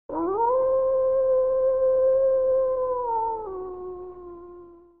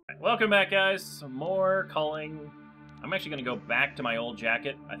Welcome back, guys. Some more Culling. I'm actually going to go back to my old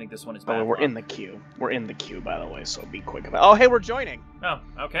jacket. I think this one is bad. Oh, we're in the queue. We're in the queue, by the way, so be quick about it. Oh, hey, we're joining. Oh,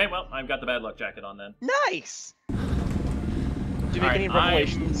 okay. Well, I've got the bad luck jacket on then. Nice. Do you make any I'm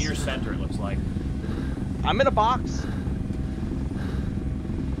revelations? near center, it looks like. I'm in a box.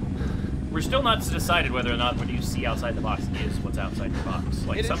 We're still not decided whether or not what you see outside the box is what's outside the box.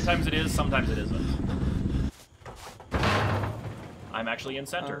 Like, sometimes it is, sometimes it isn't. I'm actually in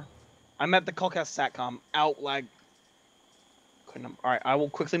center. I'm at the Culcast Satcom. Outlag. Alright, I will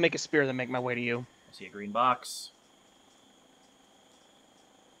quickly make a spear, then make my way to you. I see a green box.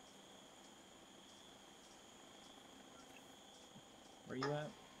 Where are you at?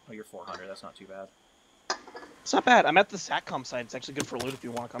 Oh, you're 400. That's not too bad. It's not bad. I'm at the Satcom side. It's actually good for loot if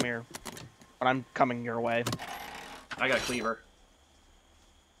you want to come here. But I'm coming your way. I got a cleaver.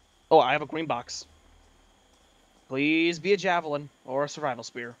 Oh, I have a green box. Please be a javelin or a survival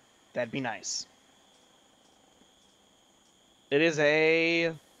spear. That'd be nice. It is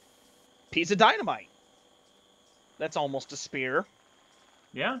a piece of dynamite. That's almost a spear.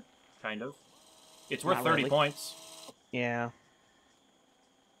 Yeah, kind of. It's worth Not 30 really. points. Yeah.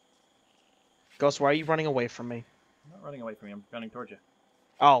 Ghost, why are you running away from me? I'm not running away from you. I'm running towards you.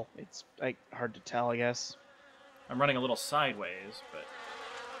 Oh, it's like hard to tell, I guess. I'm running a little sideways, but...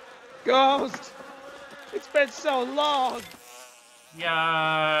 Ghost! It's been so long!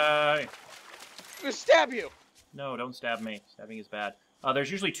 Yeah. I'm gonna stab you! No, don't stab me. Stabbing is bad. There's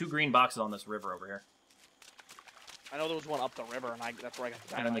usually 2 green boxes on this river over here. I know there was one up the river, and that's where I got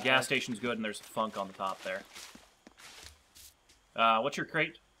the And then the dynamite. gas station's good, and there's funk on the top there. What's your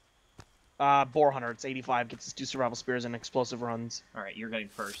crate? Boar Hunter, it's 85, gets us 2 survival spears and explosive runs. Alright, you're getting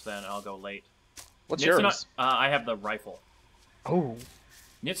first then. I'll go late. What's Nitz and yours? I have the rifle. Oh.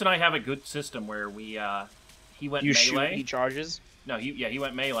 Nitz and I have a good system where we, he went You melee. shoot, he charges? No, he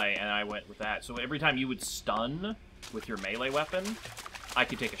went melee, and I went with that. So every time you would stun with your melee weapon, I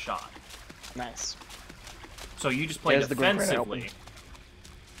could take a shot. Nice. So you just play There's the green crate defensively. open.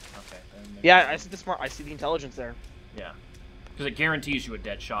 Okay. Then Yeah, I see the smart. I see the intelligence there. Yeah. Because it guarantees you a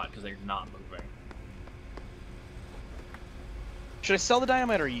dead shot because they're not moving. Should I sell the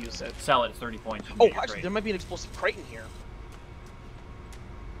dynamite or use it? Sell it, it's 30 points. You can Oh, get your actually, crate. there might be an explosive crate in here.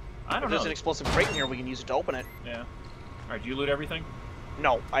 I don't If know. there's an explosive crate in here, we can use it to open it. Yeah. Alright, do you loot everything?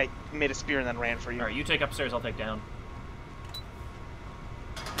 No, I made a spear and then ran for you. Alright, you take upstairs, I'll take down.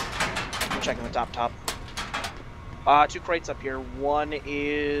 I'm checking the top. 2 crates up here. One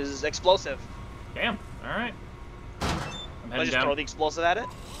is explosive. Damn, alright. I'm Can I heading just down. throw the explosive at it?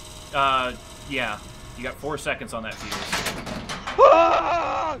 Yeah. You got 4 seconds on that fuse.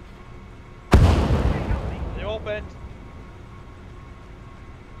 Ah! They opened.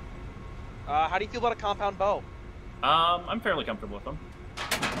 How do you feel about a compound bow? I'm fairly comfortable with them.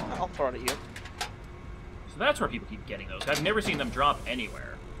 I'll throw it at you. So that's where people keep getting those. I've never seen them drop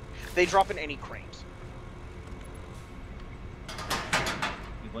anywhere. They drop in any crate.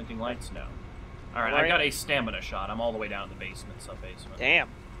 You blinking lights? No. Alright, Where I've got am- a stamina shot. I'm all the way down in the basement, sub-basement. Damn.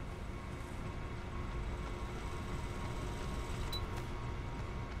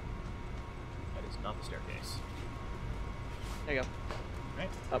 That is not the staircase. There you go. Right?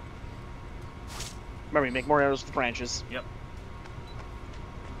 Up. Remember, you make more arrows with the branches. Yep.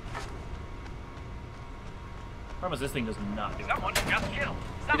 Problem is, this thing does not do it. Someone just killed.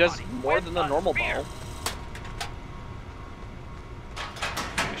 It does Somebody more with than the a normal spear. bow.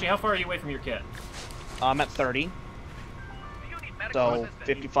 Actually, how far are you away from your kit? I'm at 30, Do you need medical so assistance?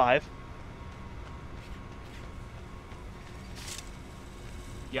 55.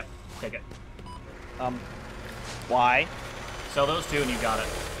 Yep, take it. Why? Sell those 2 and you got it.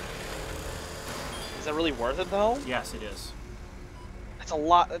 Is that really worth it, though? Yes, it is. That's a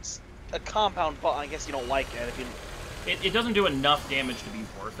lot. That's a compound bow. I guess you don't like it if you... It doesn't do enough damage to be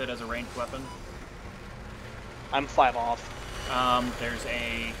worth it as a ranged weapon. I'm 5 off. There's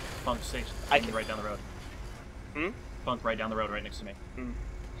a funk station right down the road. Hmm? Funk right down the road, right next to me.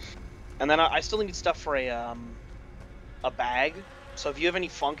 And then I still need stuff for a bag. So if you have any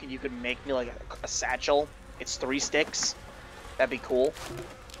funk and you could make me like a satchel, it's 3 sticks. That'd be cool.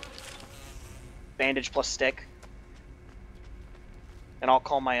 Bandage plus stick. And I'll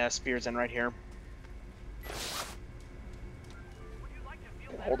call my spears in right here.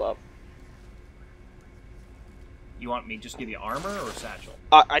 Hold up. You want me to just give you armor or satchel?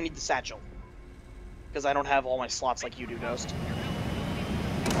 I need the satchel. Because I don't have all my slots like you do, Ghost.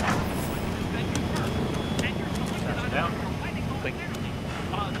 Down. Quick.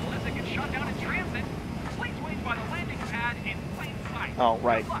 Unless it gets shot down in transit, planes waiting by the landing pad in plain sight. Oh,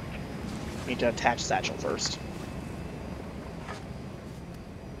 right. Good luck. Need to attach satchel first.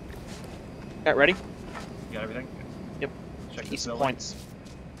 Yeah, ready? You got everything? Yep. Check this East building. points.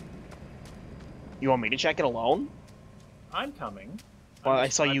 You want me to check it alone? I'm coming. Well, I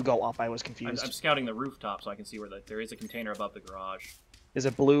saw you go up. I was confused. I'm scouting the rooftop so I can see where there is a container above the garage. Is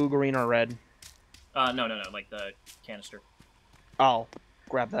it blue, green, or red? No, like the canister. Oh,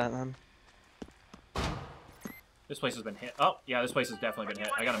 grab that then. This place has been hit. Oh, yeah, this place has definitely been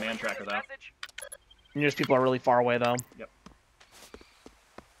hit. I got a man tracker, though. Nearest people are really far away, though. Yep.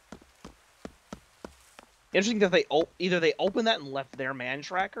 Interesting that they either they opened that and left their man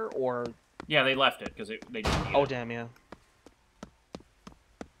tracker, or... Yeah, they left it, because they didn't need Oh, it. damn, yeah.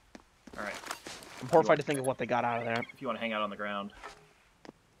 Alright. I'm horrified to think of what they got out of there. If you want to hang out on the ground.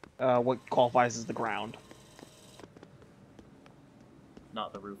 What qualifies as the ground?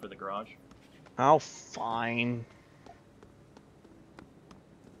 Not the roof of the garage. Oh, fine.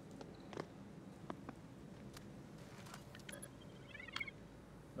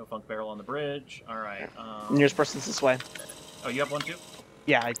 No funk barrel on the bridge. Alright. Nearest person's this way. Oh, you have one too?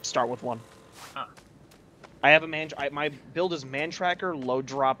 Yeah, I start with one. Ah. I have a my build is man tracker, load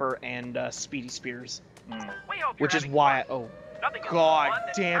dropper, and speedy spears. Which is why. God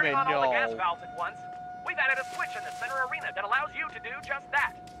damn it, no. We've added a switch in the center arena that allows you to do just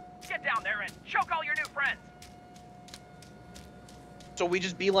that. Get down there and choke all your new friends. So we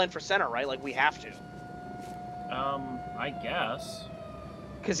just beeline for center, right? Like we have to. I guess.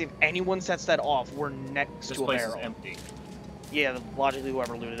 Because if anyone sets that off, we're next This to a place barrel. is empty. Yeah, logically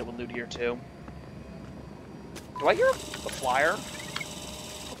whoever looted it would loot here too. Do I hear a flyer?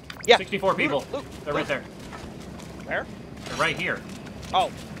 Yeah. 64 people. Loot. They're right there. Where? They're right here.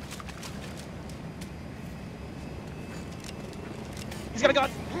 Oh. He's got a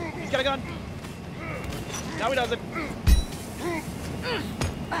gun! He's got a gun! Now he doesn't.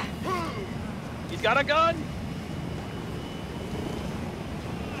 He's got a gun!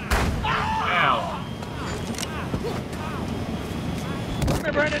 Ow. Come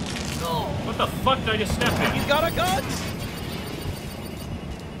here, Brandon! What the fuck did I just step in? He's got a gun!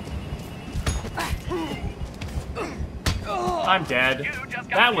 I'm dead.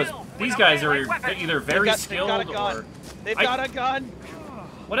 That was... These guys are either very skilled or... They've got a gun!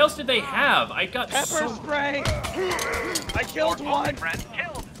 What else did they have? I got Pepper spray! I killed one! Friends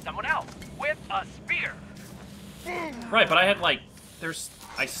killed someone else with a spear. Right, but I had like...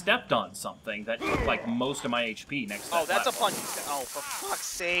 I stepped on something that took like most of my HP next to that that's a platform. punch. Oh, for fuck's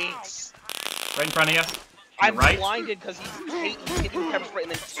sakes. Right in front of you. I'm right. blinded because he's hitting pepper spray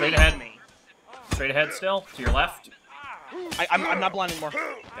and then Straight ahead. me. Straight ahead still. To your left. I'm not blind anymore.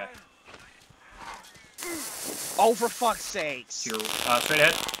 Okay. Oh, for fuck's sakes. To your straight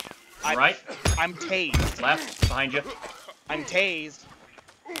ahead. To your right. I'm tased. Left. Behind you. I'm tased.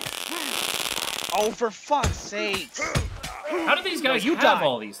 Oh, for fuck's sakes. How do these guys you have died.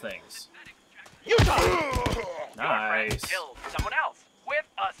 all these things? You died. Nice. Killed someone else with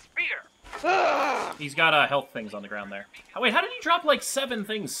a spear. He's got health things on the ground there. Oh, wait, how did he drop like 7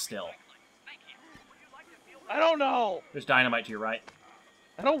 things still? I don't know. There's dynamite to your right.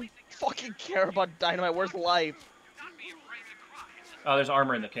 I don't fucking care about dynamite. Where's life? Oh, there's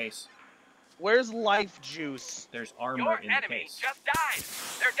armor in the case. Where's life juice? There's armor Your in the enemy case. just died.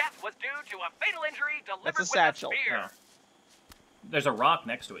 Their death was due to a fatal injury delivered That's a with satchel. a spear. Oh. There's a rock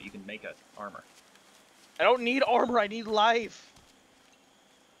next to it. You can make a armor. I don't need armor. I need life.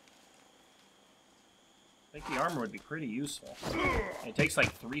 I think the armor would be pretty useful. It takes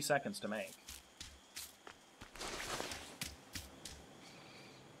like 3 seconds to make.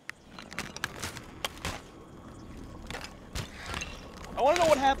 I want to know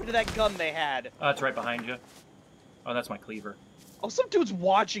what happened to that gun they had. It's right behind you. Oh, that's my cleaver. Oh, some dude's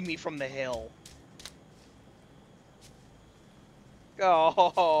watching me from the hill.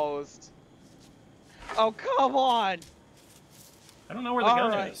 Ghost. Oh, come on. I don't know where the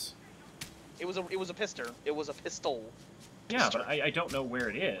gun Alright. is. It was a pistol. It was a pistol. Yeah, but I don't know where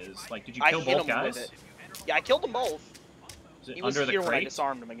it is. Like, did you I kill hit both him guys? with it. Yeah, I killed them both. Is it He was under the here when I crate?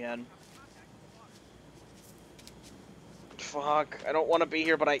 disarmed him again. Fuck, I don't want to be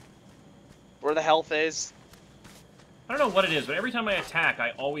here, but where the health is. I don't know what it is, but every time I attack,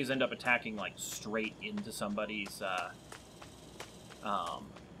 I always end up attacking, like, straight into somebody's,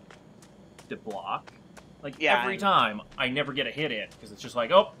 the block. Like, Yeah, every time, I never get a hit in, because it's just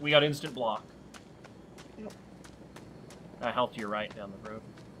like, oh, we got instant block. Yep. Health to your right down the road.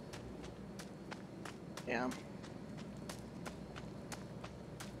 Yeah.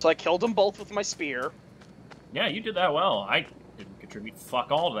 So I killed them both with my spear. Yeah, you did that well. I didn't contribute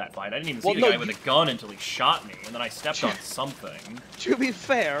fuck all to that fight. I didn't even see the guy with a gun until he shot me, and then I stepped on something. To be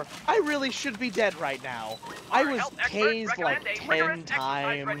fair, I really should be dead right now. I was tased like 10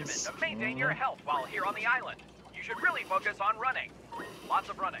 times. To maintain your health while here on the island. You should really focus on running. Lots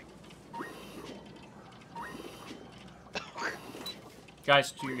of running.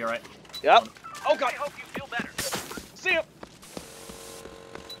 Guys, to your right. Yep. Oh god. I hope you feel better. See ya.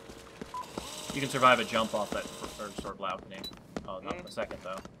 You can survive a jump off that third story balcony. Oh, not in a second,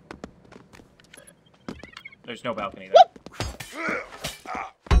 though. There's no balcony there.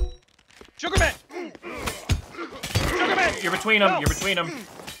 Sugarman! Sugarman! You're between them. No. You're between them.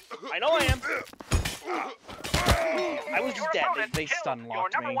 I know I am. I was just dead. They stun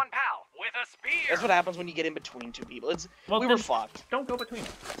locked me. #1 pal with a spear. That's what happens when you get in between two people. We were fucked. Don't go between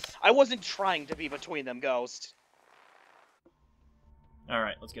them. I wasn't trying to be between them, Ghost.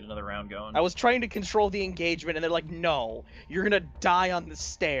 Alright, let's get another round going. I was trying to control the engagement, and they're like, no, you're gonna die on the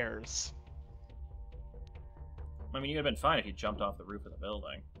stairs. I mean, you'd have been fine if you jumped off the roof of the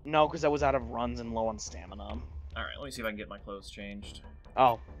building. No, because I was out of runs and low on stamina. Alright, let me see if I can get my clothes changed.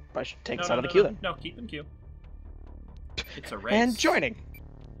 Oh, I should take us out of the queue then. No, keep in queue. It's a race. And joining.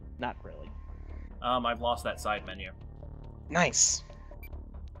 Not really. I've lost that side menu. Nice.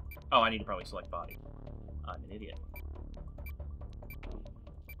 Oh, I need to probably select body. I'm an idiot.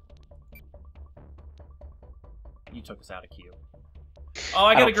 You took us out of queue. Oh,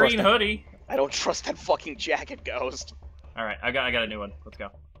 I got a green hoodie. I don't trust that fucking jacket, Ghost. All right, I got a new one. Let's go.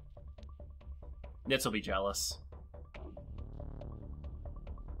 Nitz will be jealous.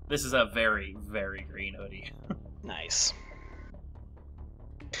 This is a very, very green hoodie. Nice.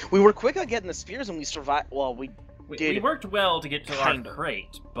 We were quick on getting the spears, and we survived. Well, we did. We worked well to get to our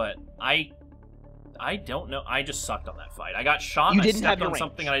crate, but I don't know. I just sucked on that fight. I got shot. You and didn't I have stepped your on range.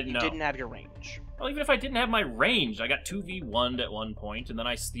 Something I didn't know. You didn't have your range. Well, even if I didn't have my range, I got 2v1'd at one point, and then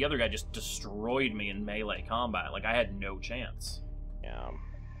the other guy just destroyed me in melee combat. Like, I had no chance. Yeah.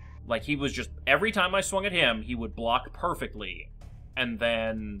 Like, he was just... Every time I swung at him, he would block perfectly, and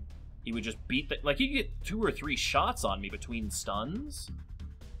then he would just beat the... Like, he'd get 2 or 3 shots on me between stuns.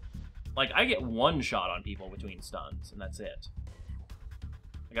 Like, I get 1 shot on people between stuns, and that's it.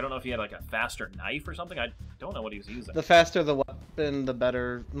 Like, I don't know if he had, like, a faster knife or something. I don't know what he was using. The faster the weapon, the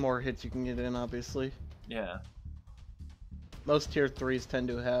better, more hits you can get in, obviously. Yeah. Most tier 3s tend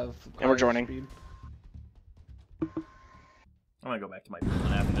to have... And we're joining. Speed. I'm gonna go back to my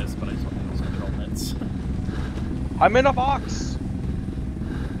one after this, but I just want to use control nets. I'm in a box!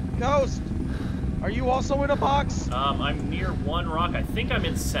 Ghost! Are you also in a box? I'm near one rock. I think I'm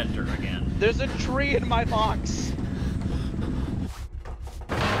in center again. There's a tree in my box!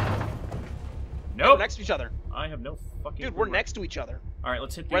 Nope. We're next to each other. I have no fucking... Dude, we're next to each other. Alright,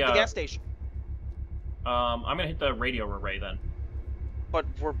 let's hit the... We're at the gas station. I'm gonna hit the radio array then. But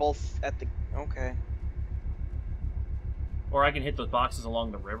we're both at the... Okay. Or I can hit those boxes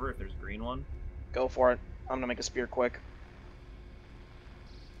along the river if there's a green one. Go for it. I'm gonna make a spear quick.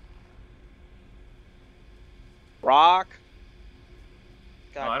 Rock!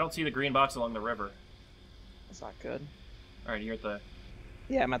 God. Oh, I don't see the green box along the river. That's not good. Alright, you're at the...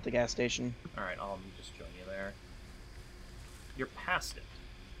 Yeah, I'm at the gas station. Alright, I'll just join you there. You're past it.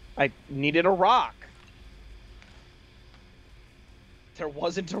 I needed a rock. There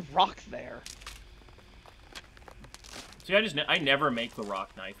wasn't a rock there. See, I never make the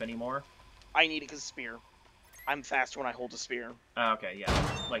rock knife anymore. I need it because spear. I'm faster when I hold a spear. Okay,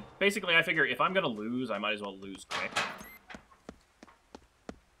 yeah. Like, basically, I figure if I'm gonna lose, I might as well lose quick.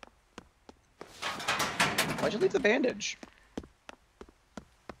 Why'd you leave the bandage?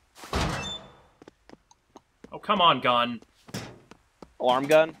 Oh, come on, gun. Alarm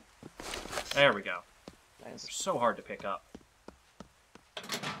gun? There we go. Nice. They're so hard to pick up.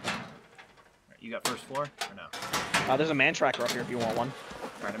 Alright, you got first floor? Or no? There's a man tracker up here if you want one.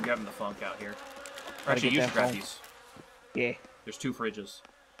 Alright, I'm grabbing the funk out here. Or actually, you should grab these. Yeah. There's 2 fridges.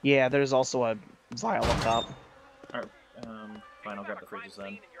 Yeah, there's also a vial up top. Alright, fine, I'll grab the fridges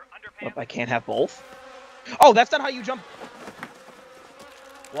then. But I can't have both. Oh, that's not how you jump.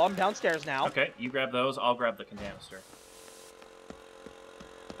 Well, I'm downstairs now. Okay, you grab those, I'll grab the canister.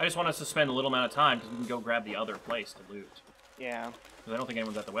 I just want us to spend a little amount of time, because we can go grab the other place to loot. Yeah. Because I don't think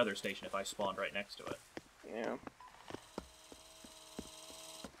anyone's at the weather station if I spawned right next to it. Yeah.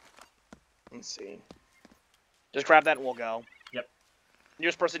 Let's see. Just grab that and we'll go. Yep.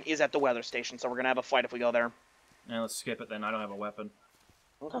 Nearest person is at the weather station, so we're gonna have a fight if we go there. Now let's skip it then, I don't have a weapon.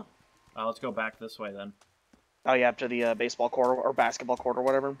 Okay. Let's go back this way then. Oh yeah, up to the baseball court or basketball court or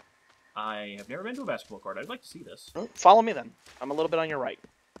whatever. I have never been to a basketball court. I'd like to see this. Follow me then. I'm a little bit on your right.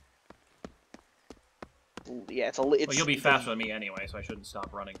 yeah, it's Well, you'll be faster than me anyway, so I shouldn't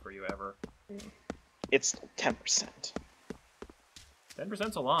stop running for you ever. It's 10%.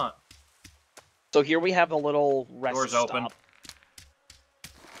 10%'s a lot. So here we have a little rest Doors stop. open.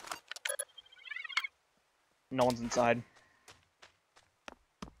 No one's inside.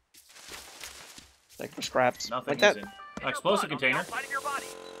 Like for scraps. Nothing like is in. Explosive container.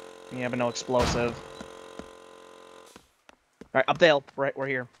 Yeah, but no explosive. Alright, up the hill. Right, we're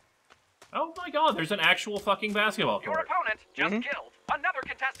here. Oh my god, there's an actual fucking basketball Your court. opponent just killed another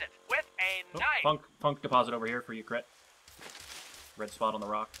contestant with a knife. Funk deposit over here for you, crit. Red spot on the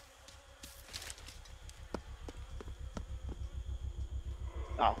rock.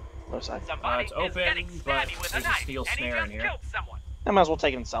 Oh, other side. Somebody it's is open, getting but stabby with there's a a knife, steel and he snare in just here. killed someone. I might as well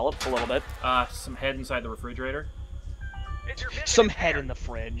take it and sell it a little bit. Some head inside the refrigerator. Is your vision Some head impaired? in the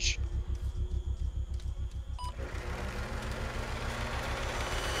fridge.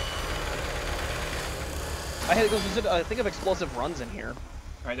 I think of explosive runs in here.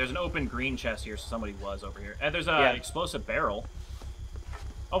 Alright, there's an open green chest here, so somebody was over here. And there's a Yeah. explosive barrel.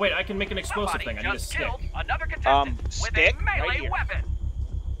 Oh wait, I can make an explosive Somebody thing. I need a just stick. killed another contestant with stick a melee right here. weapon.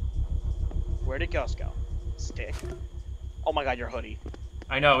 Where did Ghost go? Stick. Oh my god, your hoodie.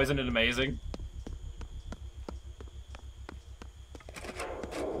 I know, isn't it amazing?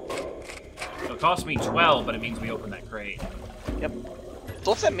 It'll cost me 12, but it means we open that crate. Yep.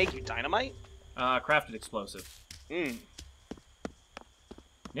 So what's that make you? Dynamite? Crafted explosive. Hmm.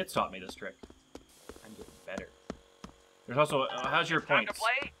 Nit's taught me this trick. I'm getting better. There's also, how's your Time to points?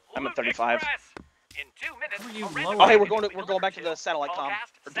 play I'm at Loot 35. Express. In 2 minutes, How are you a random lower? Oh, hey, package will be we're going back to delivered the satellite all comm.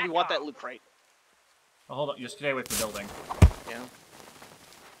 cast Or do we want that SATCOM. loot crate? Oh, hold on, just stay away from the building. Yeah.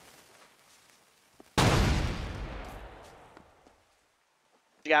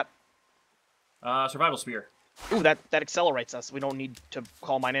 You got. Survival spear. Ooh, that accelerates us. We don't need to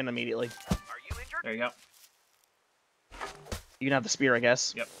call mine in immediately. Are you injured? There you go. You can have the spear, I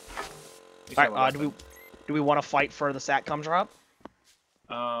guess. Yep. All right. Do we want to fight for the SATCOM drop?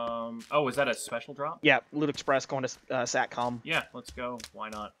 Oh, is that a special drop? Yeah, Loot Express going to SATCOM. Yeah, let's go. Why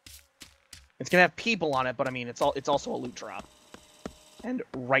not? It's gonna have people on it, but I mean, it's also a loot drop. And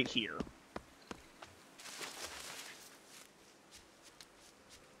right here.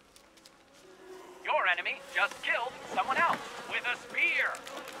 Your enemy just killed someone else with a spear.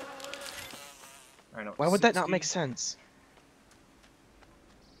 All right, no, Why would that not 60. make sense?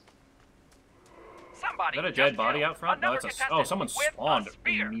 Somebody Is that a just dead body killed out front? No, another that's a. contestant Oh, someone with a spawned.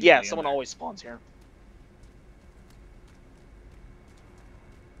 spear. immediately Yeah, in someone there. always spawns here.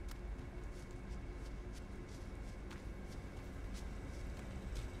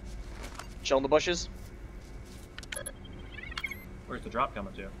 Chill in the bushes? Where's the drop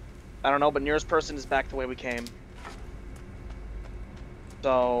coming to? I don't know, but nearest person is back the way we came.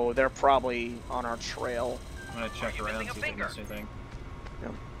 So they're probably on our trail. I'm gonna check you around, missing a see if I finger? missed anything.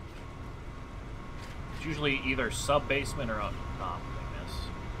 Yep. It's usually either sub basement or up top. I miss.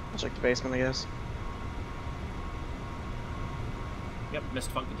 I'll check the basement, I guess. Yep,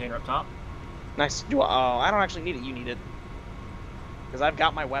 missed funk container up top. Nice. I don't actually need it. You need it. Because I've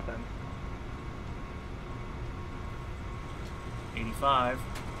got my weapon. 85.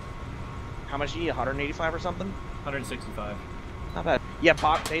 How much do you need? 185 or something? 165. Not bad. Yeah,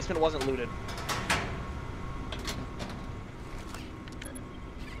 basement wasn't looted.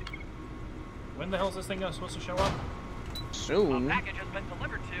 When the hell is this thing supposed to show up? A Soon. package has been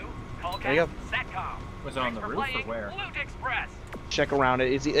delivered to Culling There you go. SATCOM. Was it on Thanks the for roof or playing where? Loot Express. Check around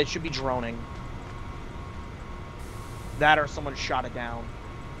it. It should be droning. That or someone shot it down.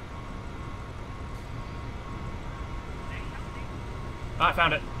 Ah, I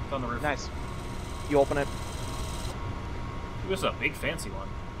found it. It's on the roof. Nice. You open it. This is a big fancy one.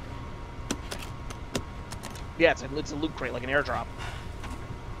 Yeah, it's a loot crate, like an airdrop.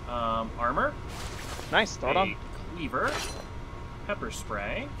 Armor. Nice. Throw it a on. cleaver. Pepper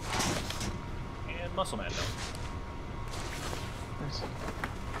spray. And muscle man. Nice.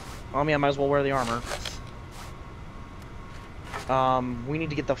 I mean, I might as well wear the armor. We need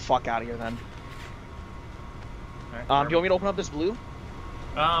to get the fuck out of here then. Alright, Do you want me to open up this blue?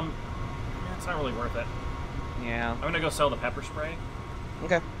 yeah, it's not really worth it. Yeah. I'm gonna go sell the pepper spray.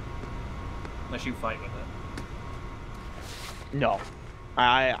 Okay. Unless you fight with it. No.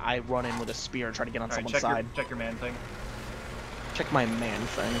 I run in with a spear and try to get on Alright, someone's side. check your man thing. Check my man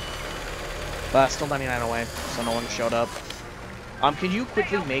thing. Still 99 away, so no one showed up. Can you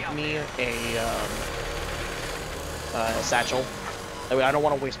quickly make me a satchel? That way I don't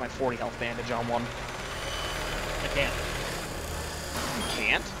want to waste my 40 health bandage on one. I can't. You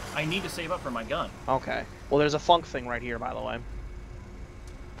can't? I need to save up for my gun. Okay. Well, there's a funk thing right here, by the way. I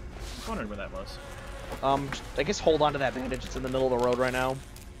was wondering where that was. I guess hold on to that bandage. It's in the middle of the road right now.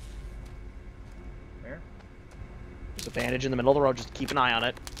 Where? There's a bandage in the middle of the road. Just keep an eye on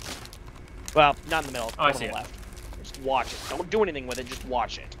it. Well, not in the middle. Oh, I go see to the it. left. Just watch it. Don't do anything with it. Just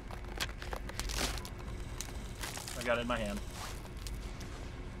watch it. I got it in my hand.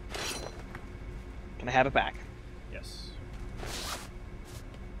 Can I have it back? Yes.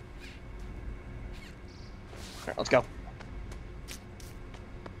 Alright, let's go.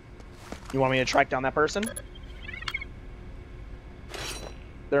 You want me to track down that person?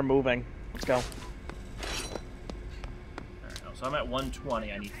 They're moving. Let's go. Alright, so I'm at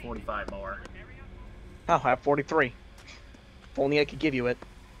 120. I need 45 more. Oh, I have 43. If only I could give you it.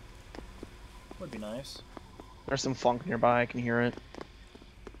 Would be nice. There's some funk nearby. I can hear it.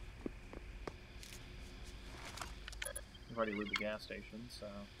 We've already looted the gas station, so...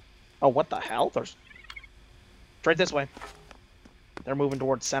 Oh, what the hell? There's... Straight this way. They're moving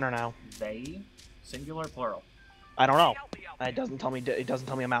towards center now. They? Singular, plural? I don't know. It doesn't tell me. It doesn't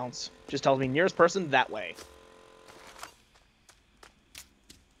tell me amounts. It just tells me nearest person that way.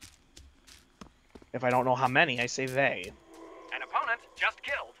 If I don't know how many, I say they. An opponent just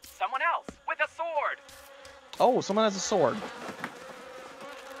killed someone else with a sword. Oh, someone has a sword.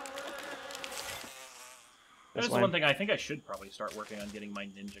 That This is way. one thing I think I should probably start working on getting my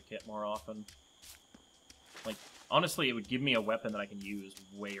ninja kit more often. Like, honestly, it would give me a weapon that I can use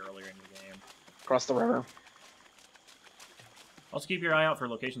way earlier in the game. Across the river. Also, keep your eye out for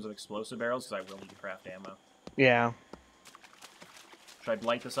locations of explosive barrels, because I will need to craft ammo. Yeah. Should I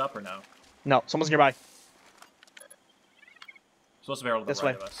blight this up or no? No, someone's nearby. Explosive barrel to the This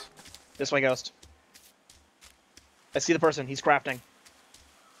right way. of us. This way, Ghost. I see the person. He's crafting.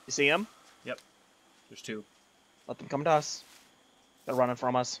 You see him? Yep. There's two. Let them come to us. They're running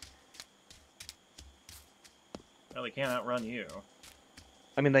from us. Well, they can't outrun you.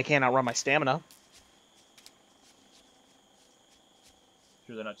 I mean, they can't outrun my stamina.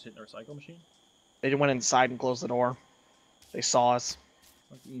 Sure they're not just hitting the recycle machine? They went inside and closed the door. They saw us.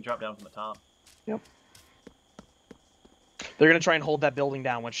 You can drop down from the top. Yep. They're gonna try and hold that building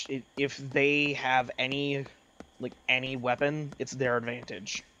down, which if they have any weapon, it's their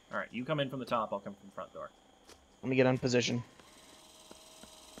advantage. Alright, you come in from the top, I'll come from the front door. Let me get in position.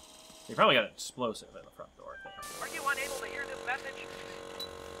 You probably got an explosive at the front door. Are you unable to hear this message?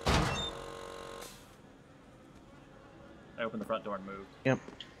 I opened the front door and moved. Yep.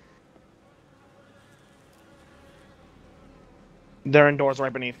 They're indoors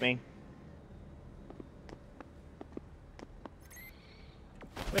right beneath me.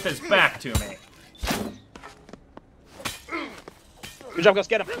 With his back to me. Good job, Gus.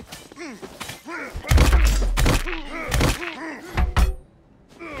 Get him.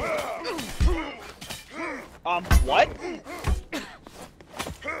 What?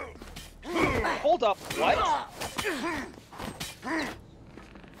 Hold up, what?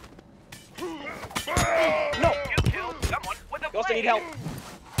 No! You killed someone with a Ghost, I need blade. help.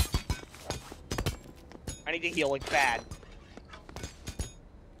 I need to heal, like, bad.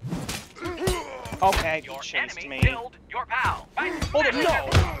 Okay, Your he chased enemy me. killed your pal. Hold it, no!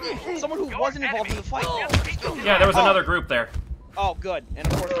 Someone who wasn't involved in the fight. Yeah, there was another group there. Oh, good. And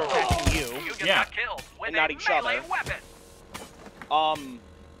of course they're attacking you. You just Yeah. got killed with And not a each melee other. weapon.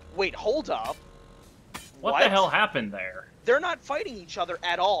 Wait, hold up. What the hell happened there? They're not fighting each other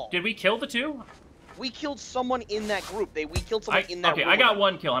at all. Did we kill the two? We killed someone in that group. We killed someone in that Okay, room. I got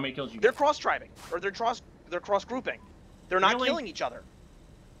one kill. How many kills you They're got? cross-tribing. Or they're cross-grouping. They're not Really? killing each other.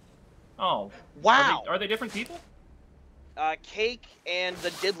 Oh. Wow. Are they different people? Cake and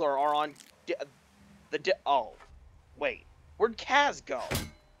the Diddler are on... Oh. Wait. Where'd Kaz go?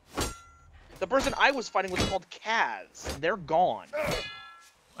 The person I was fighting was called Kaz. They're gone.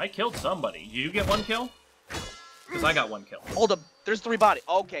 I killed somebody. Did you get one kill? Because I got one kill. Hold up. There's 3 bodies.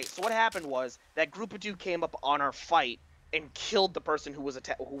 Okay, so what happened was that group of 2 came up on our fight and killed the person who was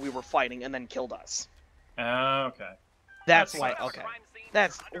who we were fighting and then killed us. Okay. That's That why. sucks. Okay.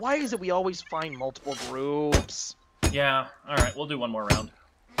 That's why is it we always find multiple groups? Yeah. Alright, we'll do one more round.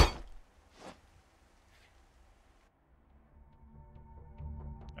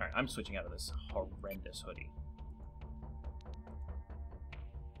 Alright, I'm switching out of this horrendous hoodie.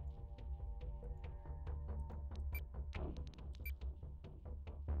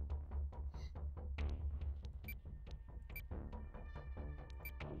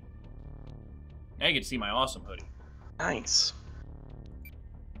 Now you get to see my awesome hoodie. Nice.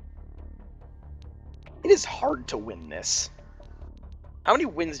 It is hard to win this. How many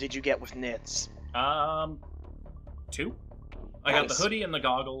wins did you get with knits? 2? I got the Nice. hoodie and the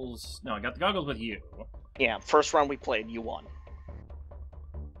goggles. No, I got the goggles with you. Yeah, first round we played, you won.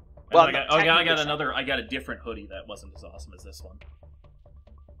 Well, I no, I got a different hoodie that wasn't as awesome as this one.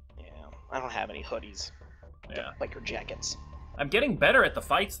 Yeah, I don't have any hoodies. Yeah. Biker jackets. I'm getting better at the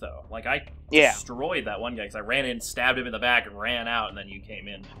fights, though. Like, I destroyed that one guy, because I ran in, stabbed him in the back, and ran out, and then you came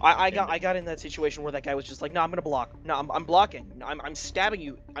in. I got in that situation where that guy was just like, no, I'm gonna block. No, I'm blocking. No, I'm stabbing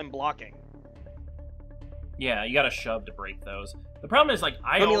you. I'm blocking. Yeah, you gotta shove to break those. The problem is, like,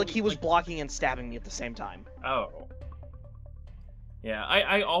 he was blocking and stabbing me at the same time. Oh. Yeah,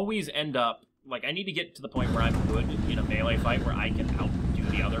 I always end up, like, I need to get to the point where I'm good in a melee fight where I can outdo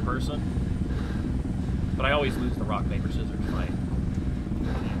the other person. But I always lose the rock, paper, scissors fight.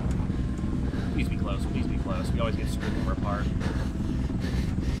 Please be close, please be close. We always get screwed when we're apart.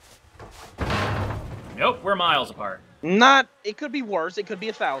 Nope, we're miles apart. It could be worse, it could be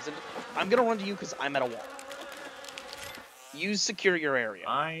 1,000. I'm gonna run to you because I'm at a wall. You secure your area.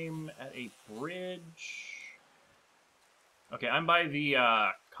 I'm at a bridge. Okay, I'm by the,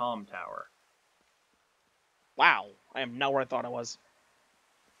 comm tower. Wow, I am not where I thought I was.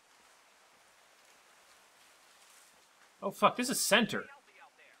 Oh fuck, this is center.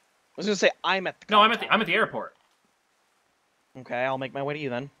 I was gonna say I'm at the. No, I'm at the airport. Okay, I'll make my way to you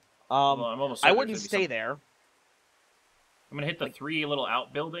then. Well, I'm almost I wouldn't stay there. I'm gonna hit the 3 little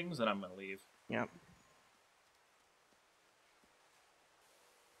outbuildings, and I'm gonna leave. Yep.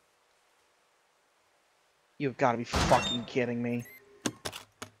 You've got to be fucking kidding me.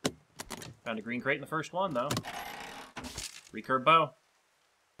 Found a green crate in the first one, though. Recurve bow.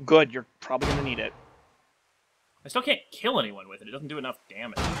 Good, you're probably gonna need it. I still can't kill anyone with it. It doesn't do enough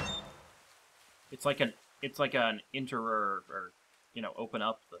damage. It's like an enter or you know, open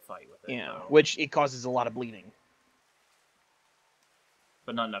up the fight with it. Yeah, though. which it causes a lot of bleeding.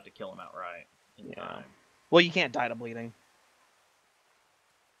 But not enough to kill him outright in time. Well, you can't die to bleeding.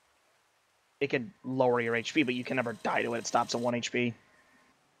 It can lower your HP, but you can never die to it. It stops at 1 HP.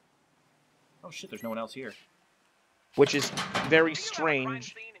 Oh shit, there's no one else here. Which is very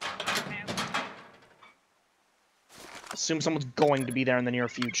strange. Assume someone's going to be there in the near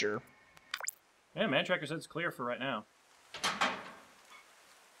future. Yeah, Man Tracker said it's clear for right now.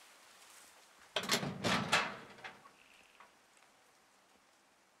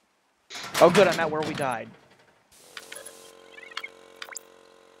 Oh good, I'm at where we died.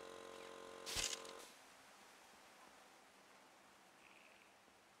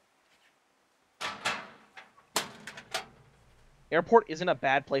 Airport isn't a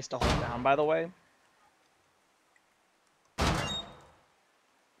bad place to hold down, by the way. Oh,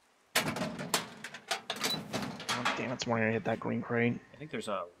 damn, it's more gonna hit that green crate. I think there's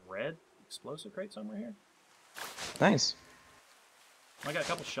a red explosive crate somewhere here. Nice. I got a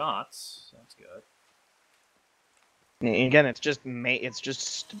couple shots. That's good. And again, it's just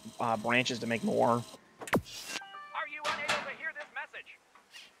branches to make more. Are you unable to hear this message?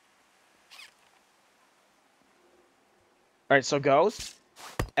 All right, so Ghost,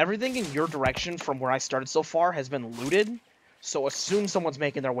 everything in your direction from where I started so far has been looted. So assume someone's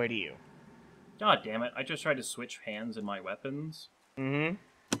making their way to you. God damn it! I just tried to switch hands in my weapons. Mm-hmm.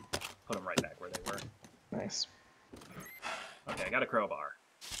 Put them right back where they were. Nice. Okay, I got a crowbar.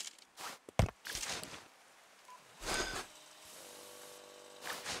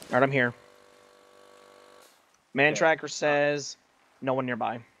 Alright, I'm here. Man Okay. Tracker says no one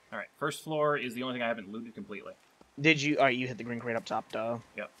nearby. Alright, first floor is the only thing I haven't looted completely. Did you? Alright, you hit the green crate up top, duh.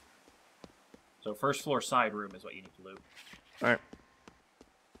 Yep. So first floor side room is what you need to loot. Alright.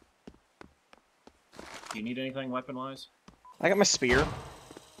 Do you need anything weapon-wise? I got my spear.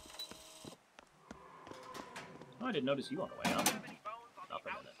 Oh, I didn't notice you on the way up. Have any bones on the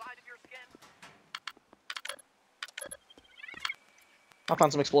Nothing in it. outside of your skin? I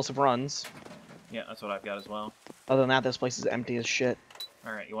found some explosive runs. Yeah, that's what I've got as well. Other than that, this place is empty as shit.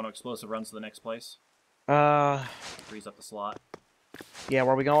 Alright, you want to explosive runs to the next place? Frees up the slot. Yeah,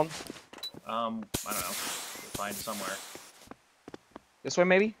 where are we going? I don't know. We'll find somewhere. This way,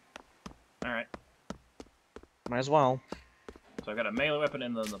 maybe? Alright. Might as well. So I've got a melee weapon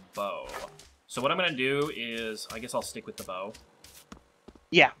and then the bow. So what I'm going to do is, I guess I'll stick with the bow.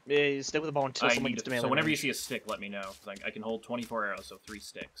 Yeah, stick with the bow until someone gets to melee So whenever you range. see a stick, let me know. 'Cause I can hold 24 arrows, so 3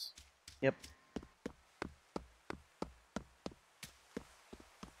 sticks. Yep.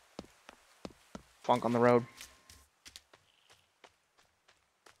 Funk on the road.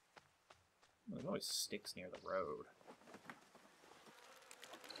 There's always sticks near the road.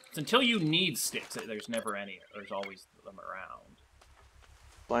 It's until you need sticks, there's never any. There's always them around.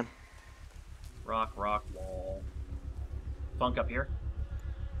 Fine. Rock, wall. Funk up here.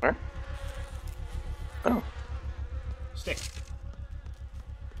 Where? Oh. Stick.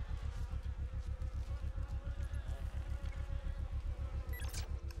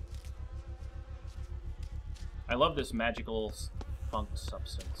 I love this magical funk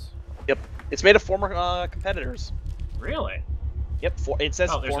substance. Yep. It's made of former competitors. Really? Yep. It says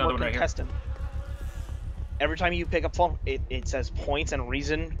Oh, there's another former one right here. contestant. Every time you pick up funk, it says points and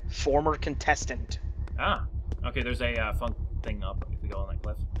reason, former contestant. Ah. Okay, there's a funk thing up if we go on that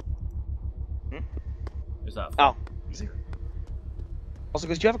cliff. Hmm? There's that. Oh. Also,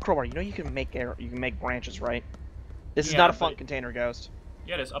 because you have a crowbar, you know you can make branches, right? This is Yeah, not a but- funk container, Ghost.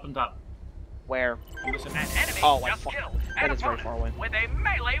 Yeah, it is up on top. Where? Listen. An enemy Oh, I just fuck. killed That an is very opponent far away. with a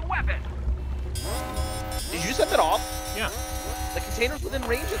melee weapon. Did you set that off? Yeah. The container's within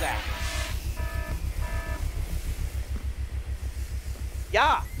range of that.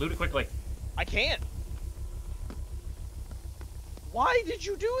 Yeah, Loot it quickly. I can. Why did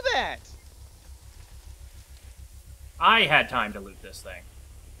you do that? I had time to loot this thing.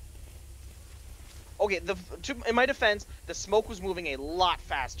 Okay, in my defense, the smoke was moving a lot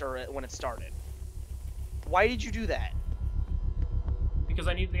faster when it started. Why did you do that? Because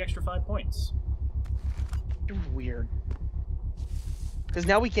I needed the extra 5 points. You're weird. Because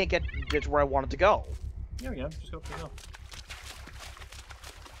now we can't get to where I wanted to go. There we go. Just go up the hill.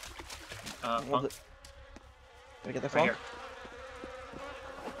 Well, Funk. Did I get the Right funk? here.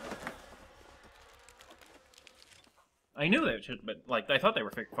 I knew they should, but like I thought they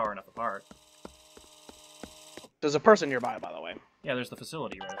were far enough apart. There's a person nearby, by the way. Yeah, there's the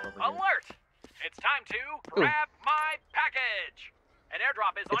facility right over here. Alert! It's time to grab my package. An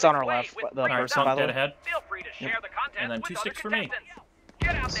airdrop is It's on on its our way left, with the free Alright, person, stuff. by funk the dead way. ahead. Feel free to share the contents And then with 2 other sticks for me. contestants.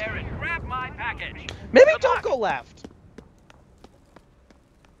 Get out there and grab my package. Maybe Good don't luck. go left.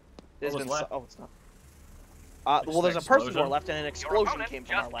 What was left? Oh, it's not. Just Well, there's an a person to explosion? our left, and an Your explosion opponent came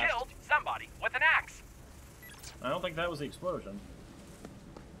from our just left. killed somebody with an axe. I don't think that was the explosion.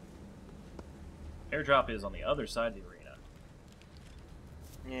 Airdrop is on the other side of the arena.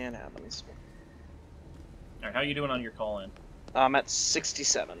 Yeah, no, let me see. Alright, how you doing on your call-in? I'm at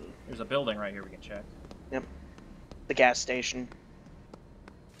 67. There's a building right here we can check. The gas station.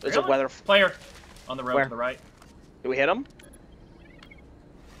 There's Really? a weather. Player! On the road Where? to the right. Do we hit him?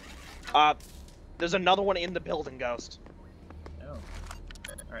 There's another one in the building, Ghost. Oh.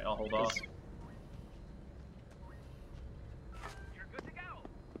 Alright, I'll hold off. You're good to go.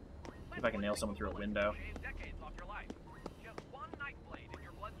 See if I can nail someone through a window. Shave decades off your life. Just one knife blade in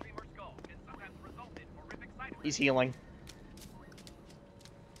your bloodstream or skull can sometimes result in horrific side effects. He's healing.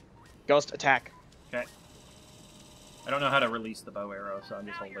 Ghost, attack. Okay. I don't know how to release the bow arrow, so I'm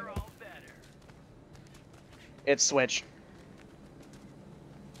just Now holding you're it. all better. It's switch.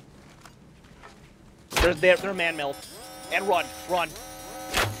 They're man-milled. And run, run.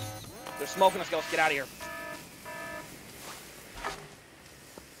 They're smoking us, Ghost. Get out of here.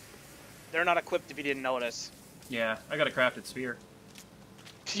 They're not equipped if you didn't notice. Yeah, I got a crafted spear.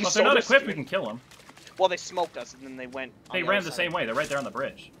 You Well, if they're so not equipped, risky. we can kill them. Well, they smoked us, and then they went. On They the ran other the side. same way. They're right there on the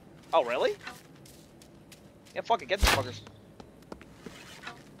bridge. Oh, really? Yeah, fuck it. Get these fuckers.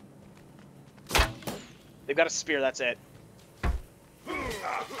 They've got a spear. That's it.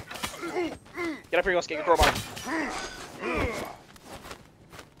 Get up here, Ghost. Get your crowbar.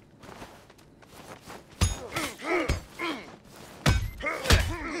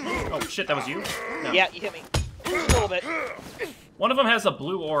 Oh shit, that was you? No. Yeah, you hit me. Just a little bit. One of them has a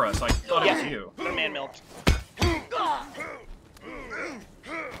blue aura, so I thought it was you. They're man-milled.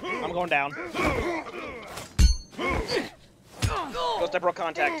 I'm going down. Ghost, I broke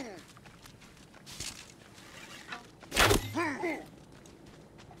contact.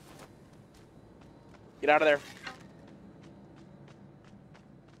 Get out of there.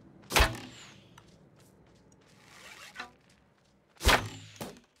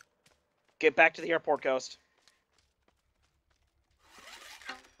 Get back to the airport, Ghost.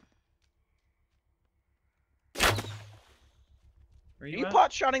 Are Are you you at?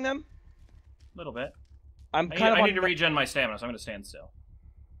 pot-shotting them? A little bit. I'm I kind of need to regen my stamina, so I'm going to stand still.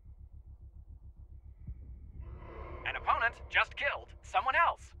 An opponent just killed someone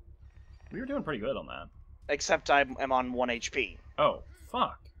else. We were doing pretty good on that. Except I'm on 1 HP. Oh,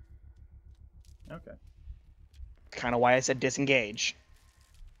 fuck. Okay. Kind of why I said disengage.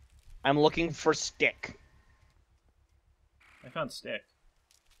 I'm looking for stick. I found stick.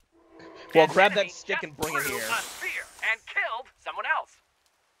 Well, An grab that enemy stick just and bring it threw here. a spear and killed someone else.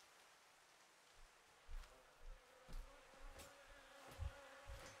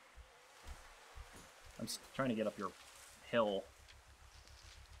 I'm trying to get up your hill.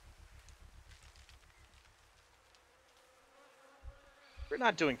 We're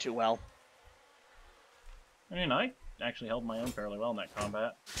not doing too well. I mean, I actually held my own fairly well in that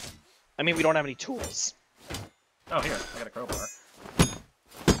combat. I mean, we don't have any tools. Oh, here. I got a crowbar.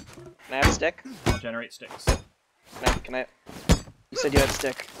 Can I have a stick? I'll generate sticks. Can I? You said you had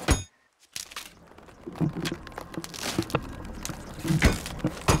stick.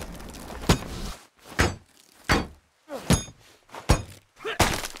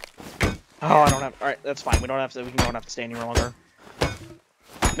 Oh, I don't have. All right, that's fine. We don't have to. We don't have to stay any longer.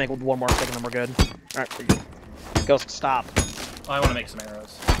 Make one more stick and then we're good. All right, we're good. Ghost, stop. I want to make some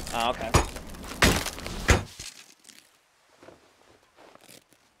arrows. Oh, okay.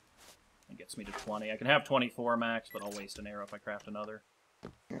 It gets me to 20. I can have 24 max, but I'll waste an arrow if I craft another.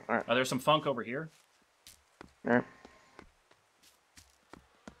 Alright. There's some funk over here. Alright.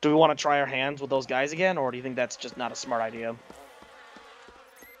 Do we want to try our hands with those guys again, or do you think that's just not a smart idea?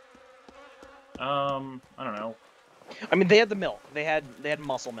 I don't know. I mean, they had the milk. They had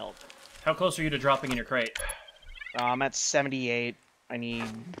muscle milk. How close are you to dropping in your crate? I'm at 78. I need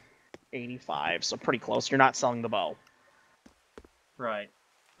 85, so pretty close. You're not selling the bow. Right.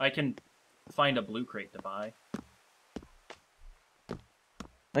 I can find a blue crate to buy. I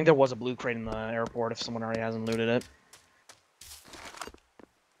think there was a blue crate in the airport if someone already hasn't looted it.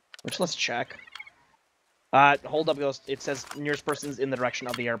 Which, let's check. Hold up, Ghost. It says nearest person's in the direction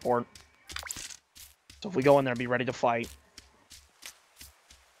of the airport. So if we go in there, be ready to fight.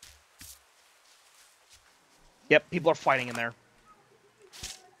 Yep, people are fighting in there.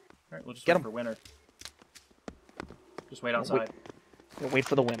 Alright, we'll just Get wait 'em. for winter. Just wait outside. We'll wait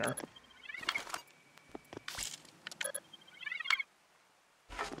for the winner.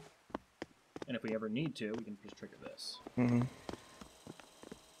 And if we ever need to, we can just trigger this. Mm-hmm.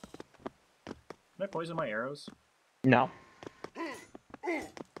 Can I poison my arrows? No.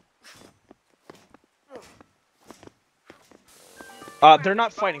 They're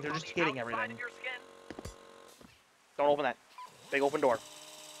not fighting, they're just hitting everything. Don't open that. Big open door.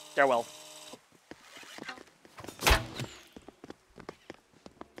 Stairwell.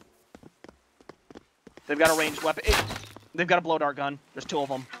 They've got a ranged weapon. They've got a blow dart gun. There's 2 of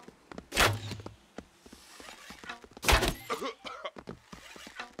them.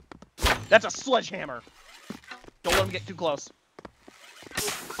 That's a sledgehammer. Don't let them get too close.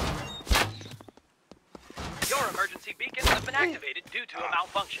 Your emergency beacon has been activated due to a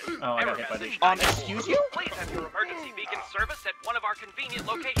malfunction. Oh, I got Error hit by the... message. Excuse you? Please have your emergency beacon service at one of our convenient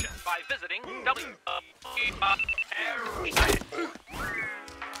locations by visiting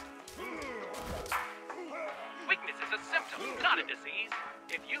Weakness is a symptom, not a disease.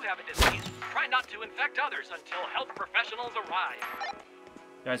 If you have a disease, try not to infect others until health professionals arrive.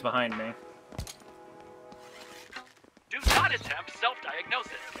 Guys behind me. Do not attempt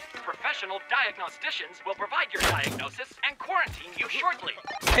self-diagnosis. Professional diagnosticians will provide your diagnosis and quarantine you shortly.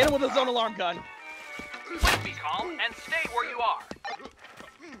 Hit him with a zone alarm gun. Please be calm and stay where you are.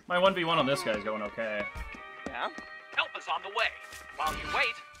 My 1v1 on this guy's going okay. Yeah? Help is on the way. While you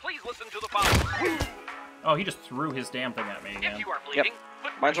wait, please listen to the following. Oh, he just threw his damn thing at me If again. you are bleeding,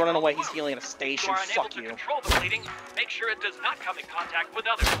 put Mine's pressure running on away. the He's wound. healing at a If station. you are unable Fuck to you. control the bleeding, make sure it does not come in contact with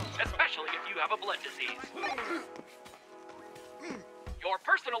others, especially if you have a blood disease. Your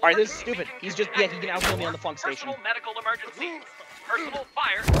personal Alright, this is emergency stupid. beacon He's can just, be yeah, he can activated outkill me on for the funk station. Personal medical emergencies. Personal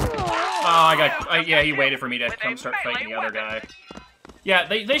fire. Oh, yeah, he waited for me to come start fighting the other guy. Yeah,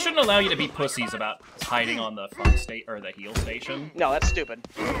 they shouldn't allow you to be pussies about hiding on the funk state or the heal station. No, that's stupid.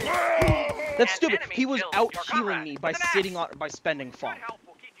 That's stupid. enemy He was killed out your healing comrade me by with an axe. sitting on, by spending funk. Good health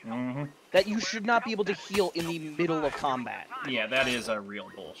will keep you healthy. Mm-hmm. That you should not be able to heal in the middle of combat. Yeah, that is a real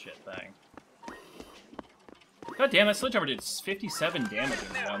bullshit thing. God damn, that sledgehammer did 57 damage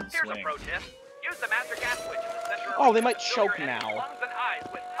in one Here's a swing. pro tip. Use the master gas switch in the center Oh, they arena might to fill your choke enemy's now. lungs and eyes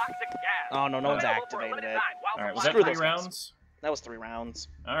with toxic gas. Oh, no one's Available for a activated limited it. time while Alright, was supplies that Screw 3 those guys. rounds? That was 3 rounds.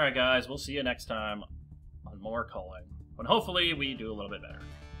 Alright guys, we'll see you next time on more Culling. When hopefully we do a little bit better.